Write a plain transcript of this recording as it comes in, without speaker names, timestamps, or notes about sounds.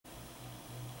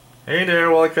Hey there,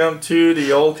 welcome to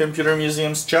the Old Computer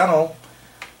Museum's channel.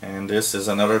 And this is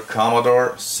another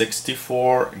Commodore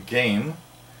 64 game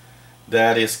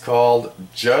that is called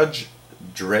Judge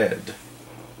Dredd.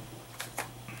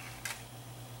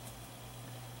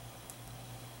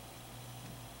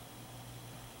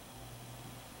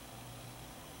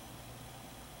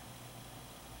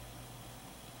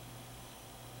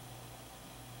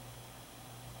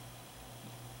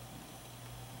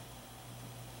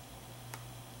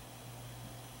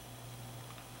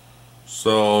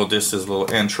 So this is a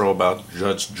little intro about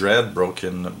Judge Dredd,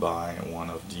 broken by one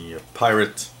of the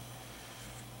pirate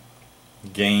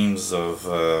games of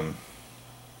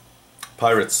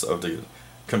pirates of the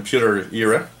computer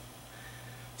era.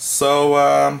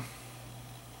 So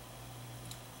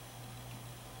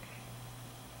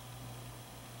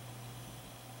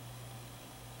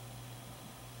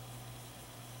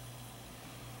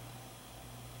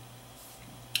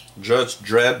Judge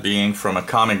Dredd being from a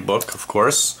comic book, of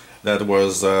course, that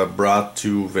was brought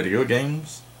to video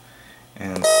games.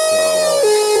 And this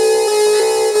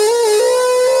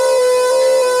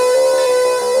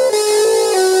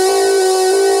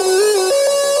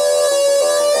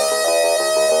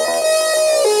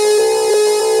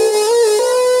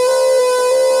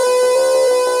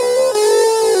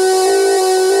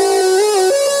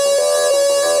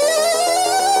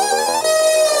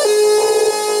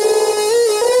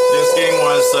game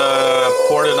was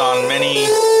ported on many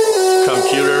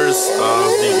computers of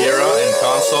the era and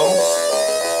consoles.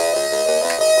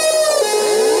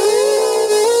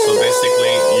 So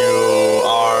basically you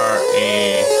are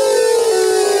a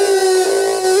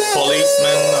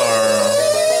policeman or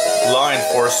law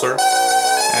enforcer,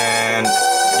 and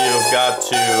you've got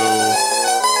to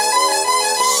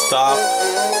stop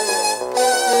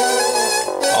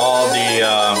all the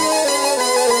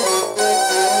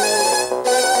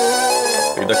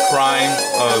crime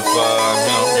of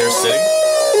your city.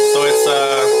 So it's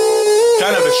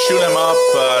kind of a shoot 'em up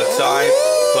type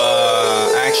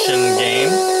action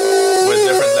game with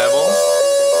different levels.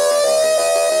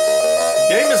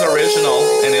 The game is original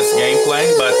in its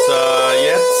gameplay, but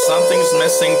yet something's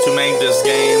missing to make this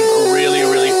game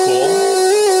really cool.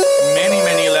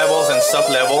 Many levels and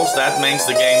sub-levels, that makes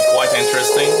the game quite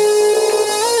interesting.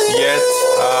 Yet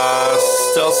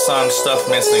still some stuff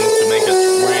missing to make it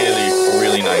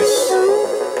really nice.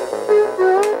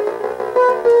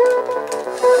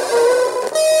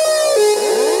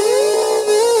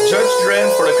 Judge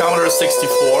Dredd for the Commodore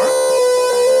 64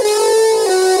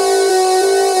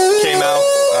 came out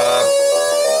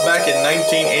back in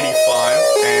 1985,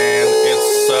 and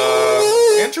it's an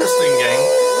interesting game.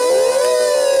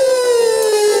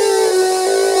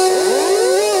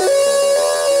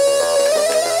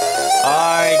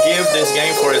 I give this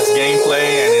game for its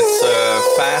gameplay and its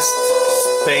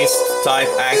fast-paced type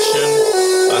action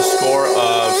a score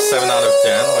of 7 out of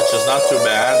 10, which is not too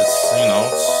bad. It's,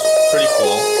 it's pretty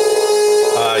cool.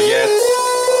 Yet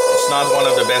it's not one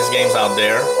of the best games out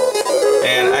there.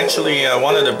 And actually,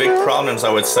 one of the big problems I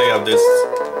would say of this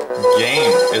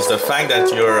game is the fact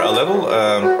that you're a little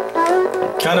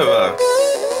kind of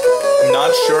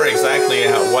not sure exactly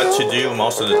what to do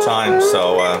most of the time.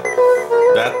 So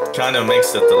that kind of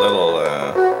makes it a little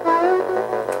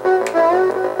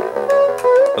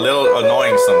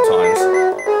annoying sometimes.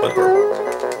 But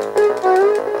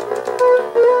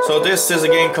so this is a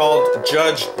game called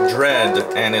Judge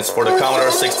Dredd, and it's for the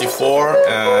Commodore 64.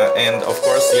 And of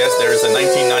course, yes, there is a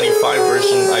 1995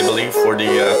 version, I believe, for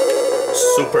the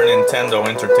Super Nintendo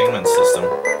Entertainment System.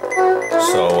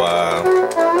 So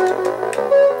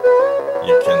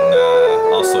you can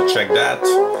also check that.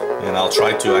 And I'll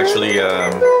try to actually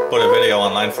put a video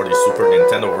online for the Super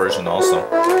Nintendo version also,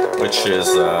 which is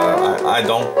I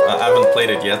haven't played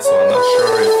it yet, so I'm not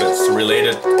sure if it's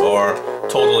related or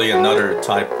totally another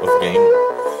type of game.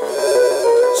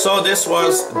 So this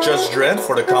was Judge Dredd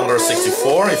for the Commodore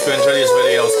 64. If you enjoy these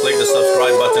videos, click the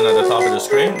subscribe button at the top of the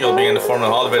screen. You'll be informed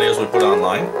of all the videos we put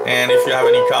online. And if you have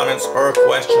any comments or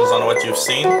questions on what you've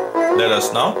seen, let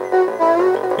us know.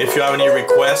 If you have any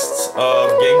requests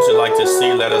of games you'd like to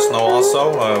see, let us know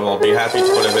also. We'll be happy to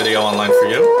put a video online for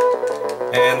you.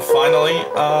 And finally,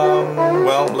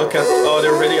 well, look at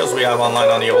other videos we have online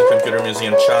on the Old Computer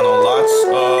Museum channel. Lots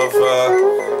of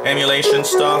emulation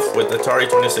stuff with Atari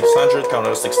 2600,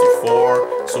 Commodore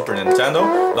 64, Super Nintendo.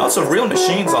 Lots of real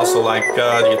machines also, like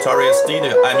the Atari ST,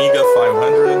 the Amiga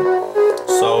 500.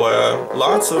 So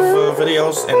lots of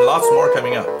videos and lots more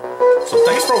coming up. So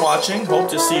thanks for watching. Hope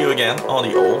to see you again on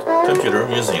the Old Computer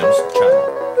Museum's channel.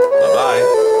 Bye-bye.